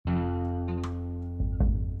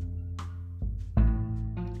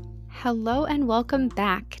Hello and welcome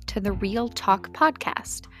back to the Real Talk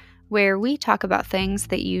podcast, where we talk about things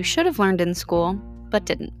that you should have learned in school, but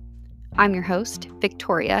didn't. I'm your host,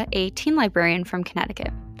 Victoria, a teen librarian from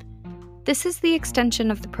Connecticut. This is the extension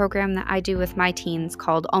of the program that I do with my teens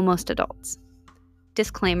called Almost Adults.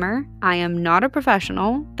 Disclaimer, I am not a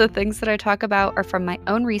professional. The things that I talk about are from my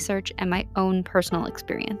own research and my own personal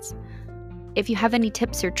experience. If you have any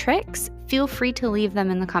tips or tricks, feel free to leave them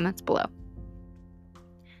in the comments below.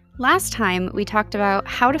 Last time, we talked about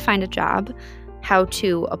how to find a job, how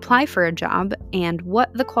to apply for a job, and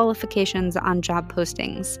what the qualifications on job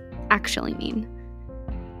postings actually mean.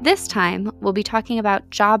 This time, we'll be talking about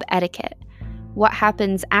job etiquette, what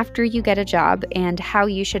happens after you get a job, and how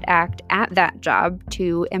you should act at that job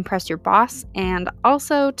to impress your boss, and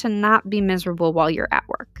also to not be miserable while you're at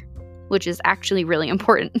work, which is actually really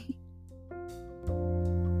important.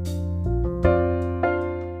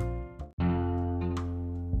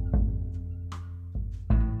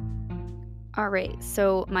 All right,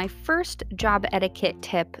 so my first job etiquette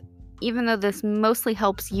tip, even though this mostly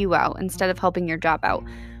helps you out instead of helping your job out,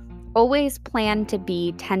 always plan to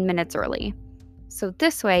be 10 minutes early. So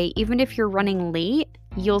this way, even if you're running late,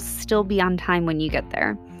 you'll still be on time when you get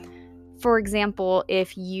there. For example,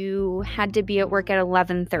 if you had to be at work at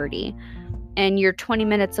 11:30 and you're 20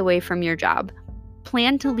 minutes away from your job,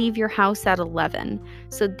 plan to leave your house at 11.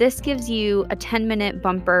 So this gives you a 10-minute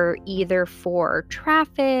bumper either for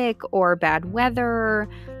traffic or bad weather,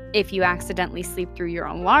 if you accidentally sleep through your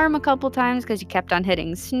alarm a couple times because you kept on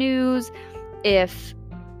hitting snooze, if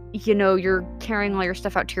you're carrying all your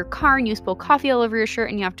stuff out to your car and you spill coffee all over your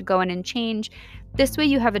shirt and you have to go in and change. This way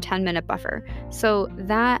you have a 10-minute buffer. So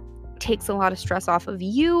that takes a lot of stress off of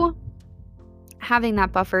you having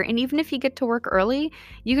that buffer. And even if you get to work early,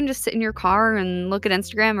 you can just sit in your car and look at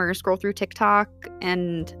Instagram or scroll through TikTok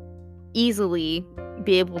and easily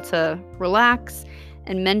be able to relax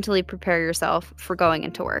and mentally prepare yourself for going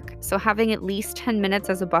into work. So having at least 10 minutes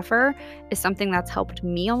as a buffer is something that's helped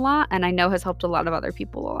me a lot, and I know has helped a lot of other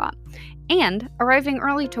people a lot. And arriving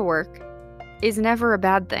early to work is never a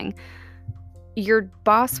bad thing. Your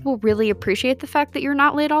boss will really appreciate the fact that you're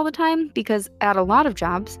not late all the time, because at a lot of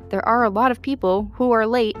jobs, there are a lot of people who are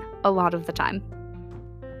late a lot of the time.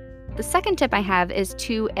 The second tip I have is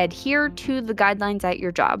to adhere to the guidelines at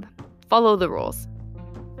your job. Follow the rules.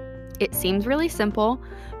 It seems really simple,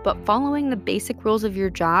 but following the basic rules of your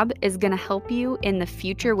job is going to help you in the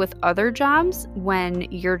future with other jobs when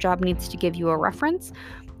your job needs to give you a reference,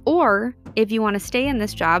 or if you want to stay in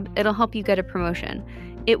this job, it'll help you get a promotion.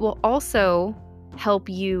 It will also help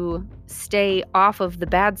you stay off of the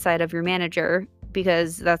bad side of your manager,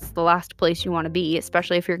 because that's the last place you want to be,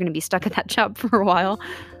 especially if you're going to be stuck at that job for a while.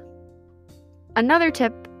 Another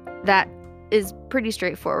tip that is pretty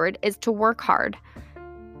straightforward is to work hard.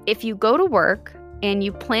 If you go to work and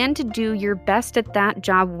you plan to do your best at that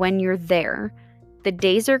job when you're there, the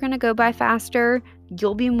days are going to go by faster,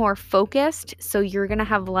 you'll be more focused, so you're going to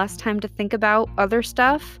have less time to think about other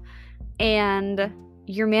stuff, and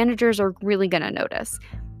your managers are really going to notice.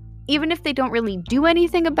 Even if they don't really do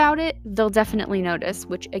anything about it, they'll definitely notice,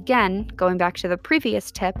 which again, going back to the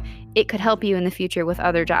previous tip, it could help you in the future with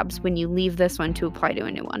other jobs when you leave this one to apply to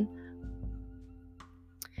a new one.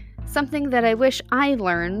 Something that I wish I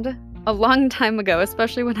learned a long time ago,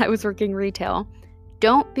 especially when I was working retail,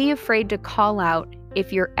 don't be afraid to call out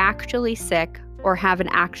if you're actually sick or have an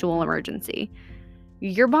actual emergency.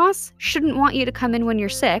 Your boss shouldn't want you to come in when you're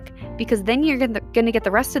sick, because then you're going to get the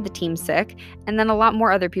rest of the team sick, and then a lot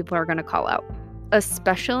more other people are going to call out.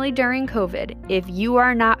 Especially during COVID, if you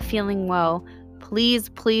are not feeling well, please,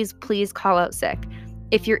 please, please call out sick.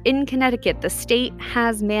 If you're in Connecticut, the state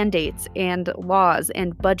has mandates and laws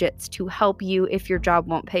and budgets to help you if your job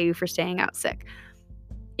won't pay you for staying out sick.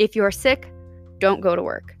 If you're sick, don't go to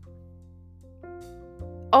work.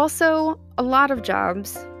 Also, a lot of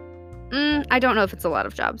jobs, I don't know if it's a lot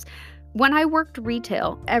of jobs. When I worked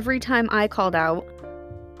retail, every time I called out,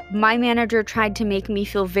 my manager tried to make me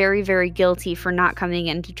feel very, very guilty for not coming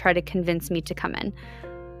in to try to convince me to come in.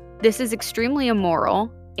 This is extremely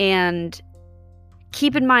immoral, and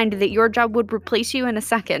keep in mind that your job would replace you in a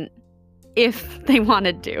second if they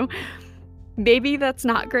wanted to. Maybe that's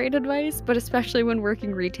not great advice, but especially when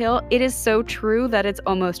working retail, it is so true that it's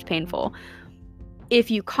almost painful. If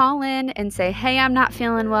you call in and say, hey, I'm not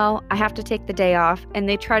feeling well, I have to take the day off, and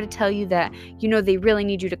they try to tell you that, they really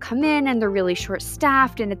need you to come in and they're really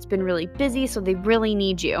short-staffed and it's been really busy, so they really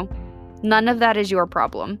need you. None of that is your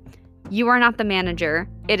problem. You are not the manager.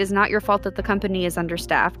 It is not your fault that the company is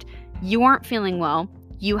understaffed. You aren't feeling well.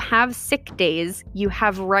 You have sick days. You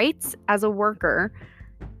have rights as a worker.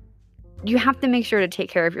 you have to make sure to take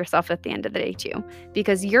care of yourself at the end of the day too,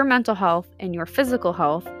 because your mental health and your physical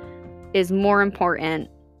health is more important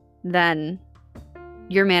than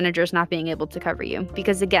your manager's not being able to cover you.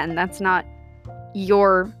 Because again, that's not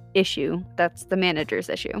your issue, that's the manager's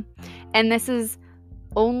issue. And this is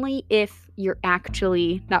only if you're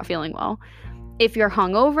actually not feeling well. If you're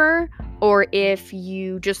hungover, or if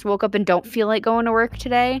you just woke up and don't feel like going to work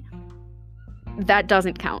today, that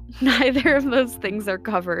doesn't count. Neither of those things are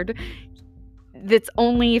covered. That's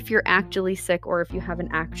only if you're actually sick or if you have an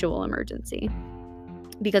actual emergency.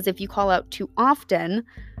 Because if you call out too often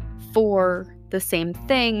for the same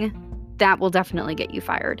thing, that will definitely get you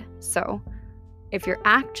fired. So if you're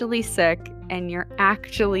actually sick and you're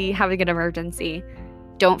actually having an emergency,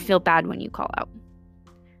 don't feel bad when you call out.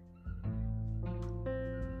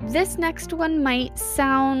 This next one might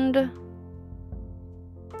sound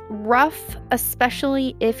rough,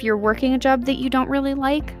 especially if you're working a job that you don't really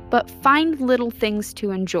like, but find little things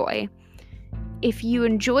to enjoy. If you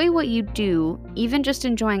enjoy what you do, even just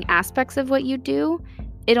enjoying aspects of what you do,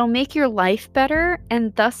 it'll make your life better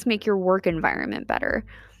and thus make your work environment better.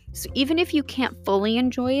 So even if you can't fully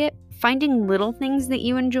enjoy it, finding little things that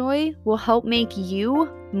you enjoy will help make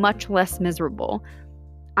you much less miserable.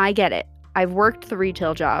 I get it. I've worked the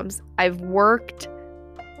retail jobs. I've worked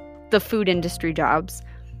the food industry jobs.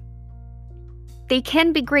 They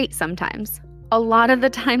can be great sometimes. A lot of the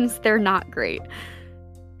times they're not great.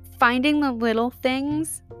 Finding the little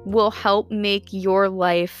things will help make your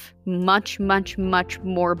life much, much, much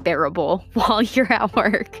more bearable while you're at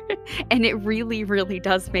work. And it really, really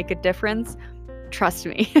does make a difference. Trust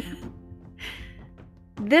me.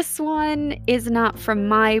 This one is not from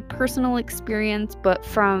my personal experience, but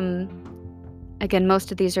from, again,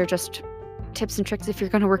 most of these are just tips and tricks if you're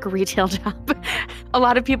going to work a retail job. A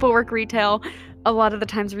lot of people work retail. A lot of the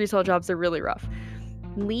times retail jobs are really rough.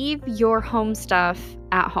 Leave your home stuff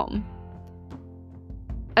at home.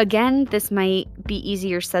 Again, this might be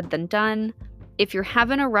easier said than done. If you're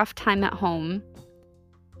having a rough time at home,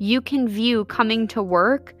 you can view coming to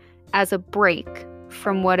work as a break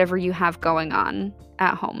from whatever you have going on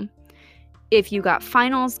at home. If you got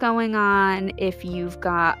finals going on, if you've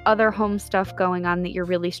got other home stuff going on that you're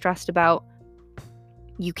really stressed about,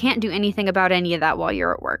 you can't do anything about any of that while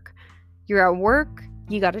you're at work. You're at work,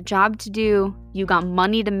 you got a job to do, you got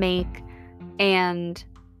money to make, and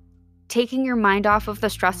taking your mind off of the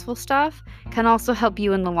stressful stuff can also help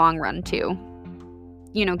you in the long run too.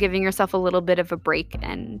 You know, giving yourself a little bit of a break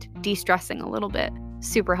and de-stressing a little bit.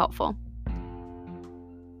 Super helpful.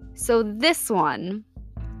 So this one,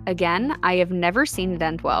 again, I have never seen it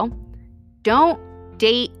end well. Don't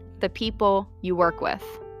date the people you work with.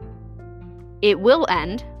 It will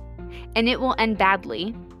end, and it will end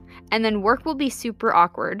badly. And then work will be super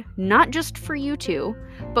awkward, not just for you two,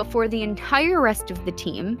 but for the entire rest of the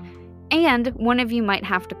team. And one of you might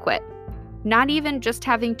have to quit. Not even just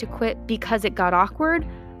having to quit because it got awkward.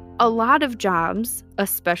 A lot of jobs,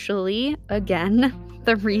 especially, again,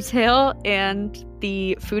 the retail and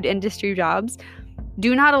the food industry jobs,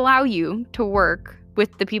 do not allow you to work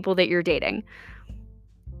with the people that you're dating.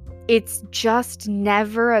 It's just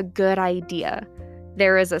never a good idea.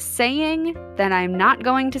 There is a saying that I'm not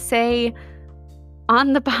going to say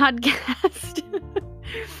on the podcast,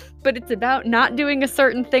 but it's about not doing a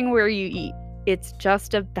certain thing where you eat. It's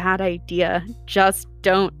just a bad idea. Just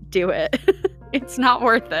don't do it. It's not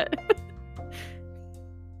worth it.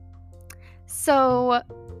 So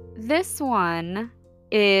this one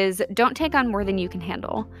is don't take on more than you can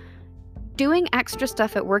handle. Doing extra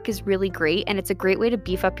stuff at work is really great, and it's a great way to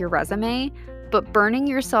beef up your resume, but burning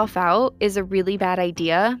yourself out is a really bad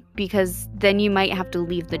idea because then you might have to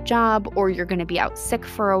leave the job or you're going to be out sick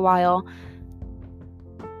for a while.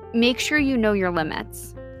 Make sure you know your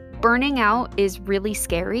limits. Burning out is really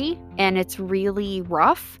scary and it's really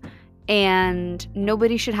rough, and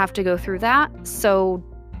nobody should have to go through that. So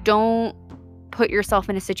don't put yourself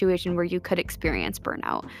in a situation where you could experience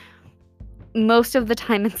burnout. Most of the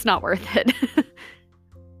time, it's not worth it.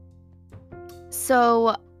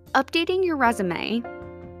 So, updating your resume,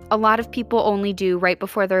 a lot of people only do right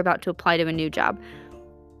before they're about to apply to a new job.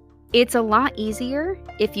 It's a lot easier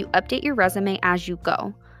if you update your resume as you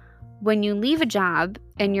go. When you leave a job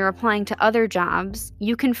and you're applying to other jobs,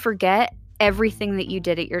 you can forget everything that you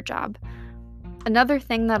did at your job. Another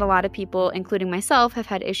thing that a lot of people, including myself, have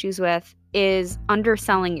had issues with is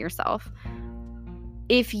underselling yourself.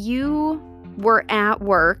 If you were at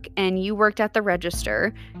work and you worked at the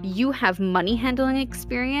register, you have money handling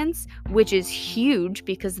experience, which is huge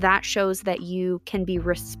because that shows that you can be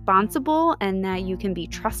responsible and that you can be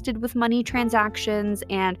trusted with money transactions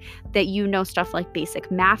and that you know stuff like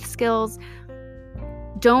basic math skills.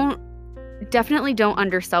 Definitely don't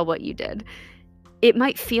undersell what you did. It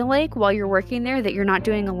might feel like while you're working there that you're not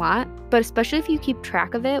doing a lot, but especially if you keep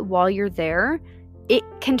track of it while you're there, it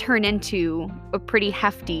can turn into a pretty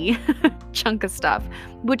hefty chunk of stuff,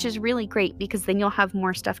 which is really great because then you'll have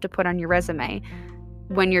more stuff to put on your resume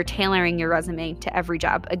when you're tailoring your resume to every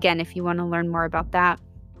job. Again, if you want to learn more about that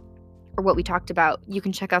or what we talked about, you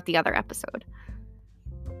can check out the other episode.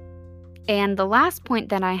 And the last point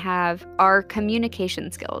that I have are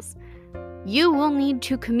communication skills. You will need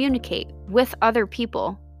to communicate with other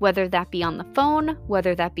people, whether that be on the phone,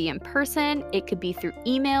 whether that be in person, it could be through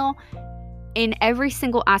email, in every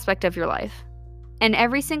single aspect of your life. And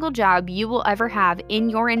every single job you will ever have in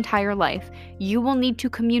your entire life, you will need to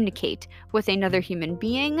communicate with another human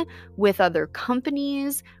being, with other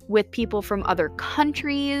companies, with people from other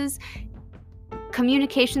countries.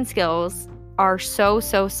 Communication skills are so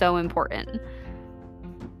important.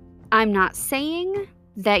 I'm not saying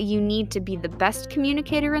that you need to be the best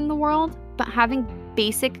communicator in the world, but having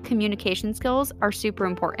basic communication skills are super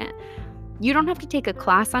important. You don't have to take a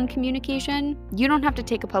class on communication. You don't have to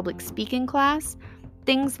take a public speaking class.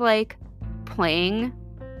 Things like playing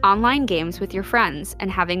online games with your friends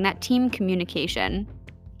and having that team communication,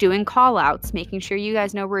 doing call outs, making sure you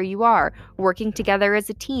guys know where you are, working together as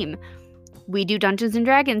a team. We do Dungeons and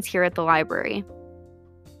Dragons here at the library.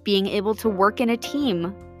 Being able to work in a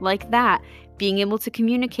team like that, being able to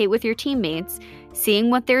communicate with your teammates, seeing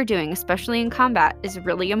what they're doing, especially in combat, is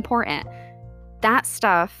really important. That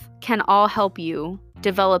stuff can all help you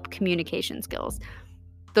develop communication skills.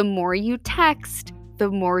 The more you text, the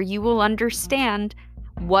more you will understand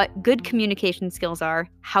what good communication skills are,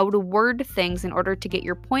 how to word things in order to get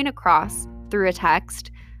your point across through a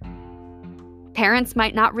text. Parents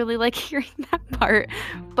might not really like hearing that part,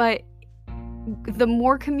 but the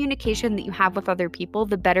more communication that you have with other people,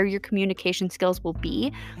 the better your communication skills will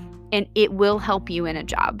be, and it will help you in a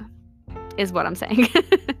job, is what I'm saying.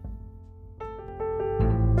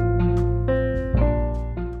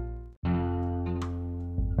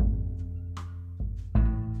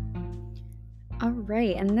 All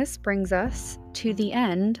right, and this brings us to the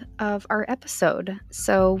end of our episode.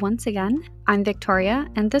 So once again, I'm Victoria,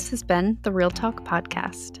 and this has been the Real Talk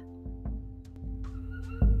Podcast.